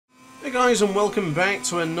Hey guys, and welcome back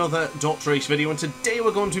to another DrAce video, and today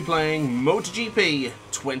we're going to be playing MotoGP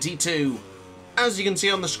 22. As you can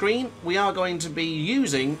see on the screen, we are going to be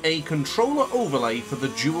using a controller overlay for the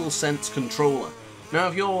DualSense controller. Now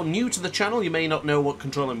if you're new to the channel, you may not know what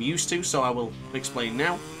controller I'm used to, so I will explain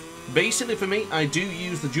now. Basically for me, I do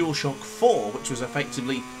use the DualShock 4, which was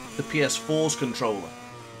effectively the PS4's controller.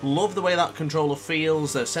 Love the way that controller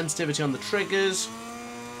feels, the sensitivity on the triggers.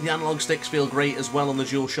 The analog sticks feel great as well on the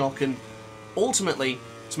DualShock, and ultimately,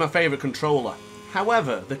 it's my favourite controller.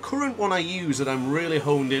 However, the current one I use that I'm really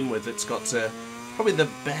honed in with, it's got probably the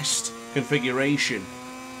best configuration,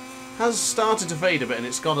 has started to fade a bit, and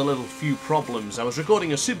it's got a few problems. I was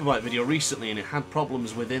recording a Superbike video recently and it had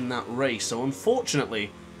problems within that race, so unfortunately,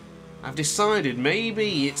 I've decided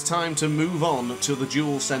maybe it's time to move on to the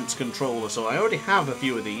DualSense controller. So I already have a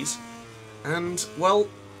few of these, and, well,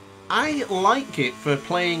 I like it for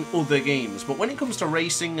playing other games, but when it comes to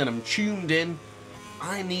racing and I'm tuned in,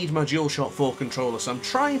 I need my DualShock 4 controller, so I'm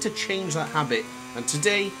trying to change that habit, and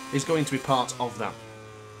today is going to be part of that.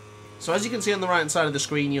 So as you can see on the right hand side of the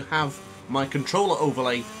screen, you have my controller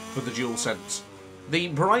overlay for the DualSense. The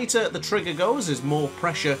brighter the trigger goes, there's more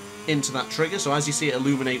pressure into that trigger, so as you see it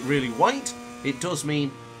illuminate really white, it does mean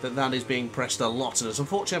that that is being pressed a lot, and as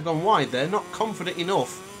unfortunately I've gone wide there, not confident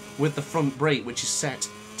enough with the front brake, which is set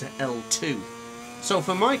to L2. So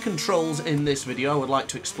for my controls in this video, I would like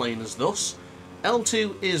to explain as thus.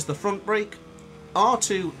 L2 is the front brake,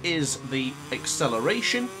 R2 is the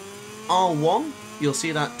acceleration, R1, you'll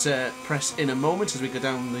see that press in a moment as we go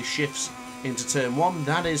down the shifts into turn 1,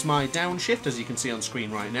 that is my downshift as you can see on screen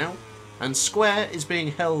right now, and square is being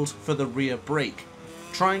held for the rear brake.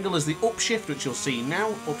 Triangle is the upshift, which you'll see now,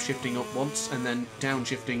 upshifting up once and then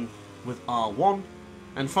downshifting with R1.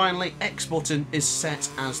 And finally, X button is set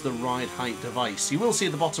as the ride height device. You will see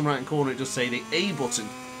at the bottom right hand corner it does say the A button,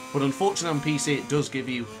 but unfortunately on PC it does give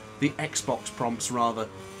you the Xbox prompts rather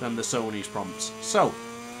than the Sony's prompts. So,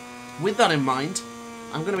 with that in mind,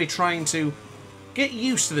 I'm going to be trying to get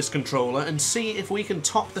used to this controller and see if we can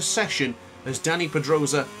top the session as Dani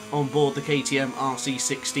Pedrosa on board the KTM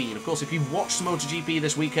RC16. Of course, if you've watched MotoGP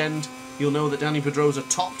this weekend, you'll know that Dani Pedrosa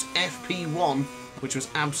topped FP1, which was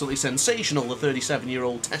absolutely sensational. The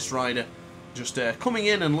 37-year-old test rider just coming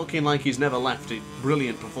in and looking like he's never left. A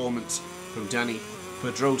brilliant performance from Dani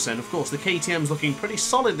Pedrosa. And of course, the KTM's looking pretty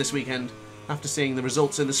solid this weekend after seeing the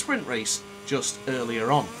results in the sprint race just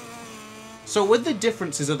earlier on. So with the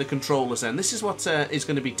differences of the controllers then, this is what is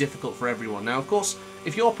going to be difficult for everyone. Now, of course,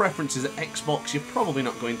 if your preference is Xbox, you're probably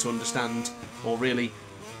not going to understand or really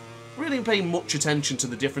pay much attention to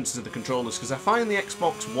the differences of the controllers, because I find the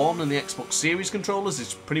Xbox One and the Xbox Series controllers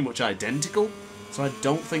is pretty much identical, so I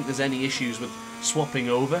don't think there's any issues with swapping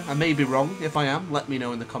over. I may be wrong. If I am, let me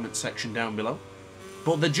know in the comments section down below.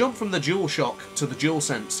 But the jump from the DualShock to the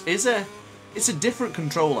DualSense is it's a different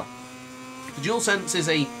controller. The DualSense is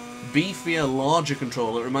a beefier, larger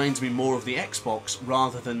controller. It reminds me more of the Xbox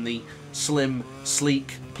rather than the slim,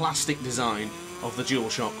 sleek, plastic design of the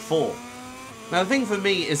DualShock 4. Now the thing for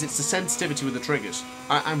me is it's the sensitivity with the triggers.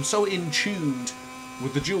 I'm so in tuned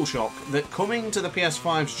with the DualShock that coming to the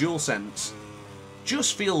PS5's DualSense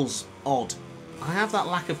just feels odd. I have that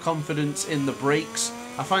lack of confidence in the brakes.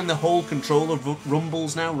 I find the whole controller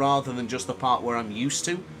rumbles now rather than just the part where I'm used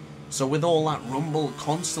to. So with all that rumble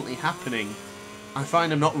constantly happening, I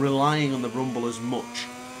find I'm not relying on the rumble as much.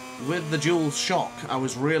 With the DualShock, I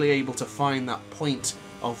was really able to find that point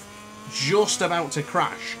of just about to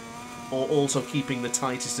crash, or also keeping the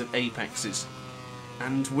tightest of apexes.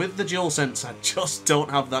 And with the DualSense, I just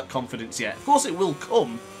don't have that confidence yet. Of course it will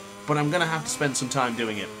come, but I'm going to have to spend some time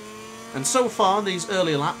doing it. And so far, these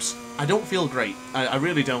early laps, I don't feel great. I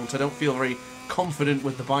really don't. I don't feel very confident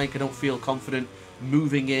with the bike. I don't feel confident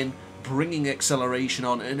moving in, bringing acceleration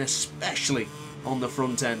on, and especially on the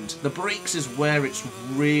front end. The brakes is where it's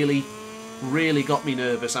really got me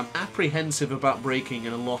nervous. I'm apprehensive about braking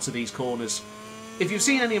in a lot of these corners. If you've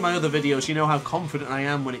seen any of my other videos, you know how confident I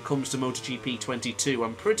am when it comes to MotoGP 22.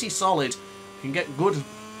 I'm pretty solid, can get good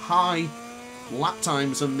high lap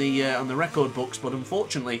times on the record books, but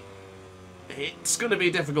unfortunately, it's going to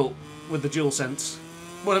be difficult with the DualSense.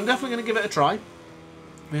 But I'm definitely going to give it a try.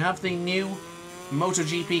 We have the new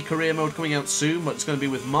MotoGP career mode coming out soon, but it's going to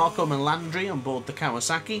be with Marco Melandri on board the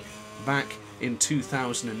Kawasaki back in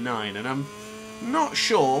 2009, and I'm not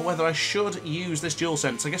sure whether I should use this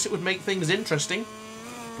DualSense. I guess it would make things interesting,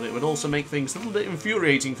 but it would also make things a little bit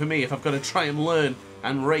infuriating for me if I've got to try and learn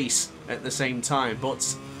and race at the same time.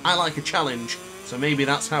 But I like a challenge, so maybe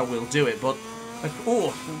that's how we'll do it. But,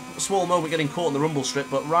 oh, a small moment getting caught in the rumble strip,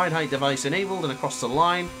 but ride height device enabled, and across the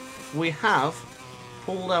line we have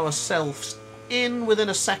pulled ourselves in within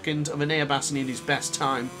a second of Enea Bastianini's best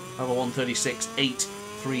time of a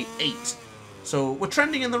 1:36.838. So we're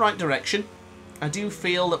trending in the right direction. I do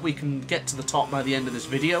feel that we can get to the top by the end of this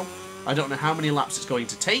video. I don't know how many laps it's going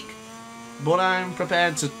to take, but I'm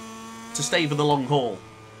prepared to stay for the long haul.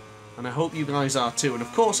 And I hope you guys are too. And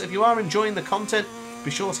of course, if you are enjoying the content, be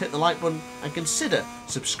sure to hit the like button and consider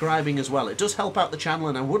subscribing as well. It does help out the channel,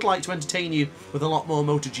 and I would like to entertain you with a lot more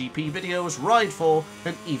MotoGP videos, Ride 4,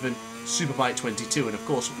 and even Superbike 22. And of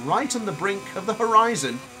course, right on the brink of the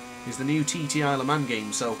horizon is the new TTI Le Mans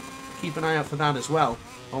game, so keep an eye out for that as well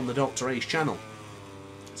on the DrAce channel.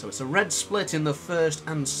 So it's a red split in the first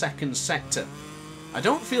and second sector. I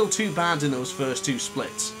don't feel too bad in those first two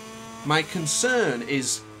splits. My concern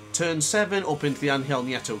is turn 7 up into the Angel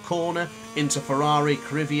Nieto corner, into Ferrari,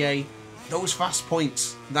 Crivier, those fast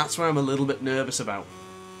points, that's where I'm a little bit nervous about.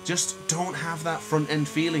 Just don't have that front end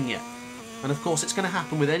feeling yet. And of course it's going to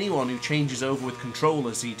happen with anyone who changes over with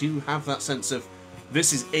controllers. You do have that sense of,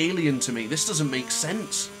 this is alien to me, this doesn't make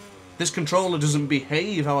sense. This controller doesn't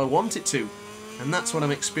behave how I want it to. And that's what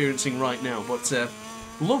I'm experiencing right now. But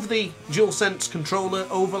love the DualSense controller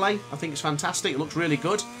overlay, I think it's fantastic, it looks really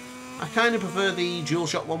good. I kind of prefer the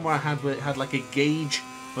DualShock one where it had like a gauge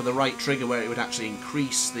for the right trigger where it would actually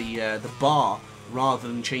increase the bar rather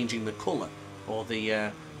than changing the colour or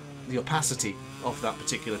the opacity of that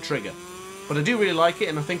particular trigger. But I do really like it,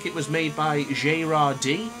 and I think it was made by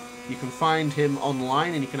Jayraydee. You can find him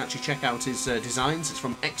online and you can actually check out his designs. It's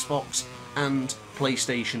from Xbox and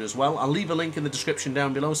PlayStation as well. I'll leave a link in the description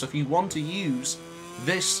down below, so if you want to use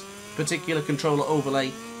this particular controller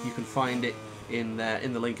overlay, you can find it in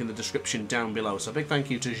the link in the description down below. So a big thank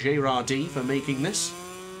you to Jayraydee for making this.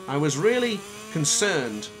 I was really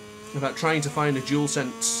concerned about trying to find a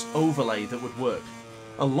DualSense overlay that would work.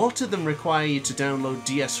 A lot of them require you to download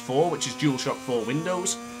DS4, which is DualShock 4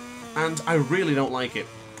 Windows, and I really don't like it.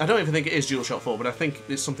 I don't even think it is DualShock 4, but I think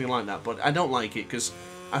it's something like that. But I don't like it because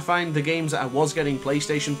I find the games that I was getting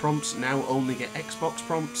PlayStation prompts now only get Xbox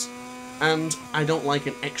prompts, and I don't like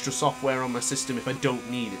an extra software on my system if I don't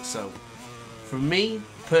need it. So for me,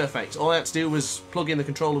 perfect. All I had to do was plug in the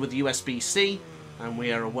controller with the USB-C, and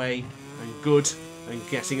we are away and good and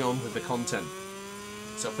getting on with the content.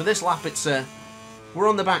 So for this lap, it's we're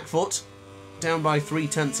on the back foot, down by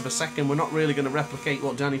 0.3 of a second. We're not really going to replicate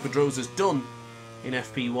what Dani Pedrosa's done in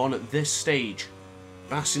FP1 at this stage.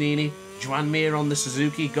 Bastianini, Joan Mir on the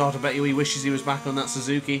Suzuki. God, I bet you he wishes he was back on that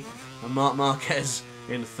Suzuki. And Marc Marquez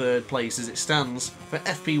in third place as it stands for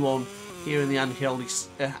FP1 here in the Angel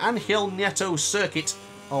Nieto circuit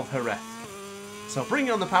of Jerez. So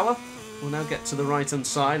bringing on the power, we'll now get to the right hand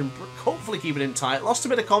side and hopefully keep it in tight. Lost a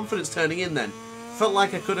bit of confidence turning in then. Felt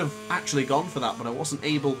like I could have actually gone for that, but I wasn't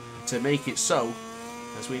able to make it so.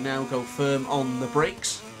 As we now go firm on the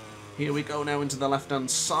brakes. Here we go now into the left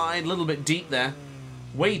hand side, a little bit deep there.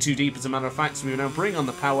 Way too deep as a matter of fact, so we now bring on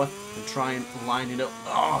the power and try and line it up.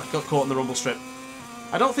 Oh, got caught in the rumble strip.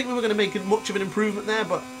 I don't think we were going to make much of an improvement there,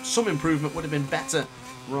 but some improvement would have been better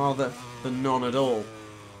rather than none at all.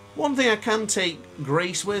 One thing I can take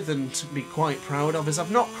grace with and be quite proud of is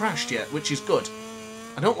I've not crashed yet, which is good.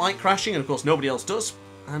 I don't like crashing, and of course nobody else does,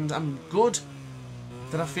 and I'm good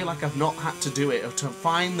that I feel like I've not had to do it, or to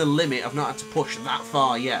find the limit, I've not had to push that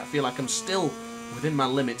far yet. I feel like I'm still within my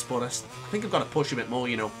limits, but I think I've got to push a bit more,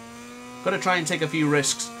 you know. Got to try and take a few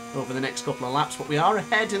risks over the next couple of laps, but we are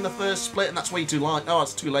ahead in the first split, and that's way too late. Oh,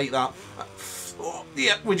 it's too late, that. Oh,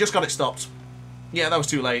 yeah, we just got it stopped. Yeah, that was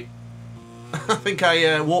too late. I think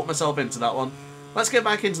I walked myself into that one. Let's get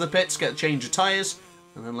back into the pits, get a change of tyres,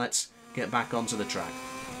 and then let's get back onto the track.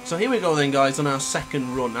 So here we go then, guys, on our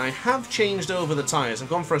second run. I have changed over the tyres. I've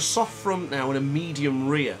gone for a soft front now and a medium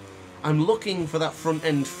rear. I'm looking for that front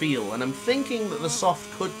end feel, and I'm thinking that the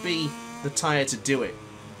soft could be the tyre to do it.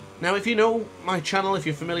 Now, if you know my channel, if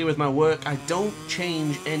you're familiar with my work, I don't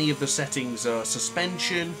change any of the settings,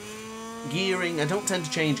 suspension, gearing. I don't tend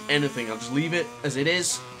to change anything. I'll just leave it as it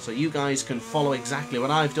is, so you guys can follow exactly what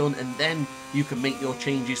I've done, and then you can make your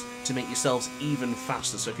changes to make yourselves even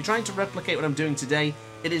faster. So if you're trying to replicate what I'm doing today,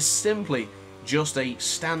 it is simply just a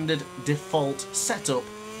standard default setup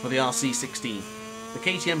for the RC16. The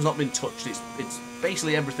KTM's not been touched. It's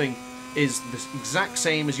basically everything is the exact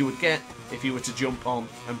same as you would get if you were to jump on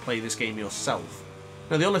and play this game yourself.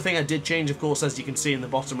 Now, the only thing I did change, of course, as you can see in the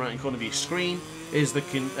bottom right hand corner of your screen, is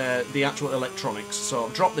the actual electronics. So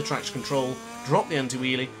I've dropped the traction control, dropped the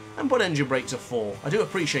anti-wheelie, and put engine brake to 4. I do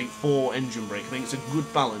appreciate 4 engine brake. I think it's a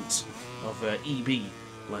good balance of EB,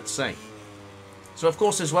 let's say. So, of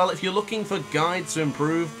course, as well, if you're looking for guides to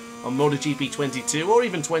improve on MotoGP 22 or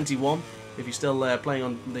even 21, if you're still playing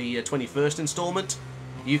on the 21st installment,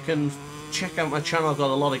 you can check out my channel. I've got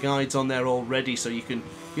a lot of guides on there already, so you'll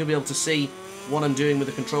be able to see what I'm doing with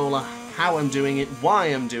the controller, how I'm doing it, why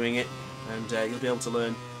I'm doing it, and you'll be able to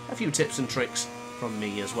learn a few tips and tricks from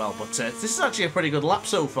me as well. But this is actually a pretty good lap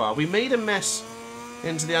so far. We made a mess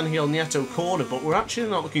into the Angel Nieto corner, but we're actually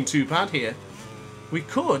not looking too bad here. We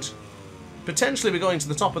could potentially be going to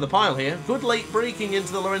the top of the pile here. Good late braking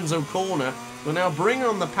into the Lorenzo corner. We'll now bring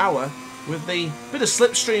on the power with the bit of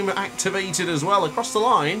slipstream activated as well across the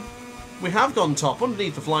line. We have gone top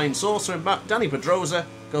underneath the flying saucer, and back Dani Pedrosa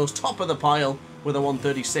goes top of the pile with a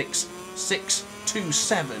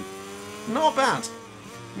 136.627. Not bad.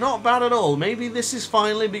 Not bad at all. Maybe this is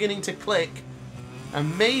finally beginning to click,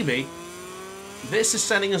 and maybe this is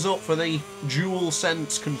setting us up for the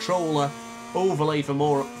DualSense controller overlay for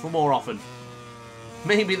more often.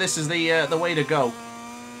 Maybe this is the way to go.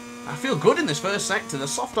 I feel good in this first sector. The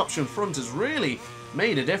soft option front has really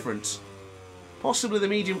made a difference. Possibly the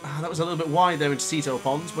medium... that was a little bit wide there into Tito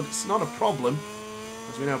Ponds, but it's not a problem.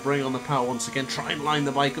 As we now bring on the power once again, try and line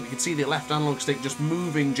the bike up. You can see the left analog stick just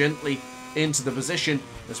moving gently into the position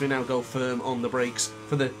as we now go firm on the brakes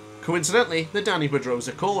for the, coincidentally, the Dani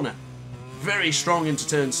Pedrosa corner. Very strong into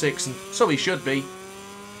turn 6, and so he should be.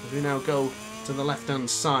 As we now go to the left-hand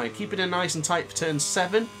side, keep it in nice and tight for turn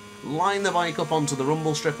 7. Line the bike up onto the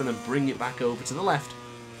rumble strip and then bring it back over to the left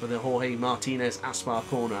for the Jorge Martinez Aspar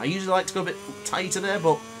corner. I usually like to go a bit tighter there,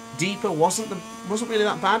 but deeper wasn't really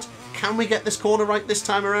that bad. Can we get this corner right this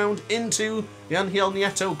time around? Into the Angel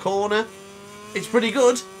Nieto corner. It's pretty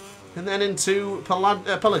good. And then into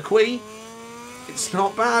Pelliqui. It's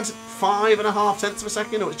not bad. 5.5 tenths of a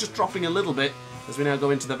second. Oh, it's just dropping a little bit as we now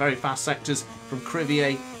go into the very fast sectors from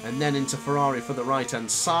Crivier and then into Ferrari for the right-hand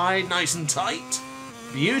side. Nice and tight.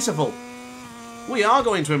 Beautiful. We are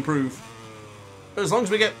going to improve. As long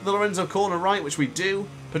as we get the Lorenzo corner right, which we do,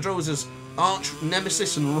 Pedrosa's arch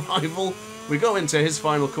nemesis and rival, we go into his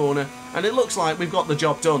final corner, and it looks like we've got the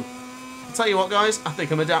job done. I'll tell you what, guys, I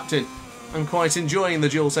think I'm adapting. I'm quite enjoying the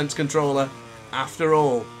DualSense controller after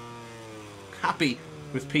all. Happy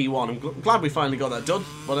with P1. I'm glad we finally got that done,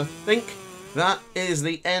 but I think that is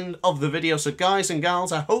the end of the video. So guys and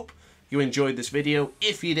gals, I hope you enjoyed this video.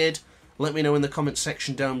 If you did, let me know in the comments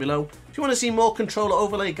section down below. If you want to see more controller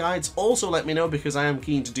overlay guides, also let me know, because I am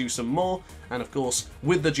keen to do some more. And of course,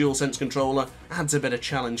 with the DualSense controller, adds a bit of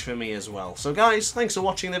challenge for me as well. So guys, thanks for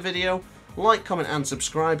watching the video. Like, comment and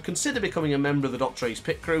subscribe. Consider becoming a member of the DrAce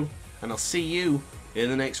pit crew. And I'll see you in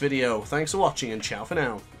the next video. Thanks for watching and ciao for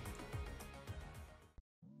now.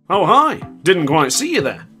 Oh hi! Didn't quite see you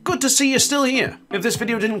there. Good to see you're still here. If this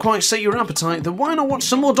video didn't quite sate your appetite, then why not watch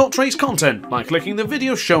some more DrAce content by clicking the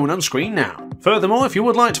video shown on screen now. Furthermore, if you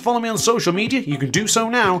would like to follow me on social media, you can do so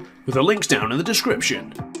now with the links down in the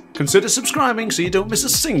description. Consider subscribing so you don't miss a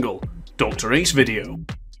single DrAce video.